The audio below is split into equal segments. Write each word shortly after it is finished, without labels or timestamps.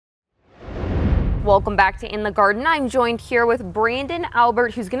Welcome back to In the Garden. I'm joined here with Brandon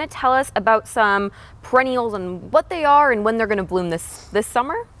Albert, who's going to tell us about some perennials and what they are and when they're going to bloom this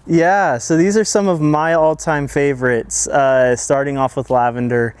summer. Yeah, so these are some of my all-time favorites, starting off with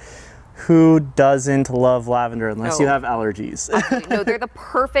lavender. Who doesn't love lavender unless you have allergies? No, they're the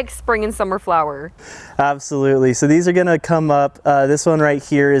perfect spring and summer flower. Absolutely. So these are going to come up. This one right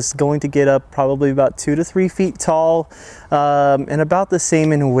here is going to get up probably about 2 to 3 feet tall and about the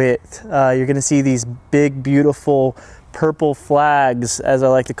same in width. You're going to see these big, beautiful purple flags, as I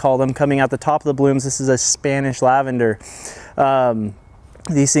like to call them, coming out the top of the blooms. This is a Spanish lavender.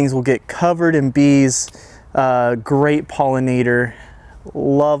 These things will get covered in bees. Great pollinator.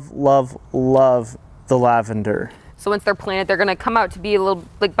 Love, love, love the lavender. So once they're planted, they're going to come out to be a little,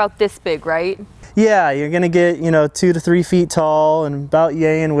 like about this big, right? Yeah, you're going to get, 2 to 3 feet tall and about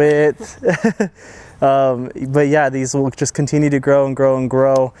yay in width. But yeah, these will just continue to grow and grow and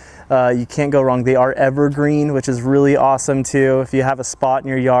grow. You can't go wrong. They are evergreen, which is really awesome too. If you have a spot in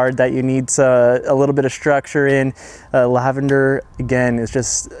your yard that you need a little bit of structure in, lavender, again, is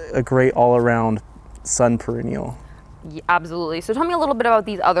just a great all-around sun perennial. Yeah, absolutely. So tell me a little bit about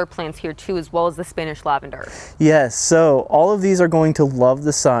these other plants here too, as well as the Spanish lavender. Yes, so all of these are going to love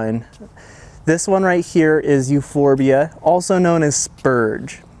the sun. This one right here is euphorbia, also known as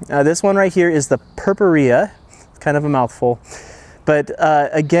spurge. This one right here is the purpurea, kind of a mouthful, but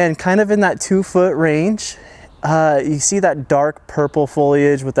again, kind of in that 2-foot range. You see that dark purple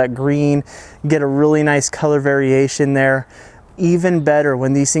foliage with that green, you get a really nice color variation there. Even better,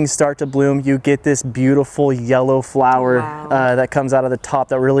 when these things start to bloom, you get this beautiful yellow flower. Wow. That comes out of the top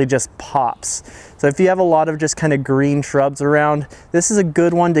that really just pops. So if you have a lot of just kind of green shrubs around, this is a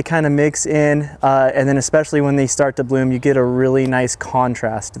good one to kind of mix in, and then especially when they start to bloom, you get a really nice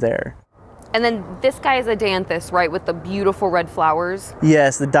contrast there. And then this guy is a dianthus, right, with the beautiful red flowers?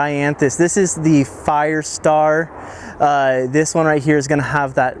 Yes, the dianthus. This is the fire star. This one right here is going to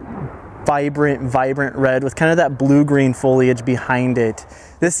have that vibrant red with kind of that blue-green foliage behind it.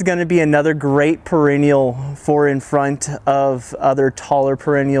 This is going to be another great perennial for in front of other taller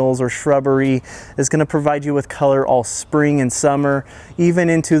perennials or shrubbery. It's going to provide you with color all spring and summer, even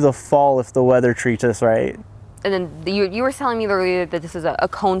into the fall if the weather treats us right. And then you were telling me earlier that this is a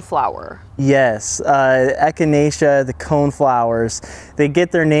cone flower. Yes, echinacea, the cone flowers. They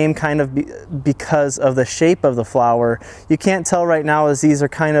get their name kind of because of the shape of the flower. You can't tell right now as these are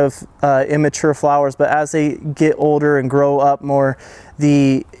kind of immature flowers, but as they get older and grow up more,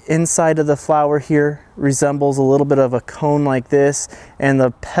 the inside of the flower here resembles a little bit of a cone like this, and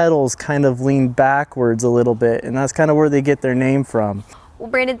the petals kind of lean backwards a little bit, and that's kind of where they get their name from. Well,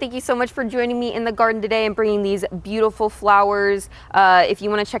 Brandon, thank you so much for joining me in the garden today and bringing these beautiful flowers. If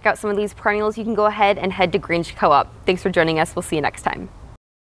you want to check out some of these perennials, you can go ahead and head to Grange Co-op. Thanks for joining us. We'll see you next time.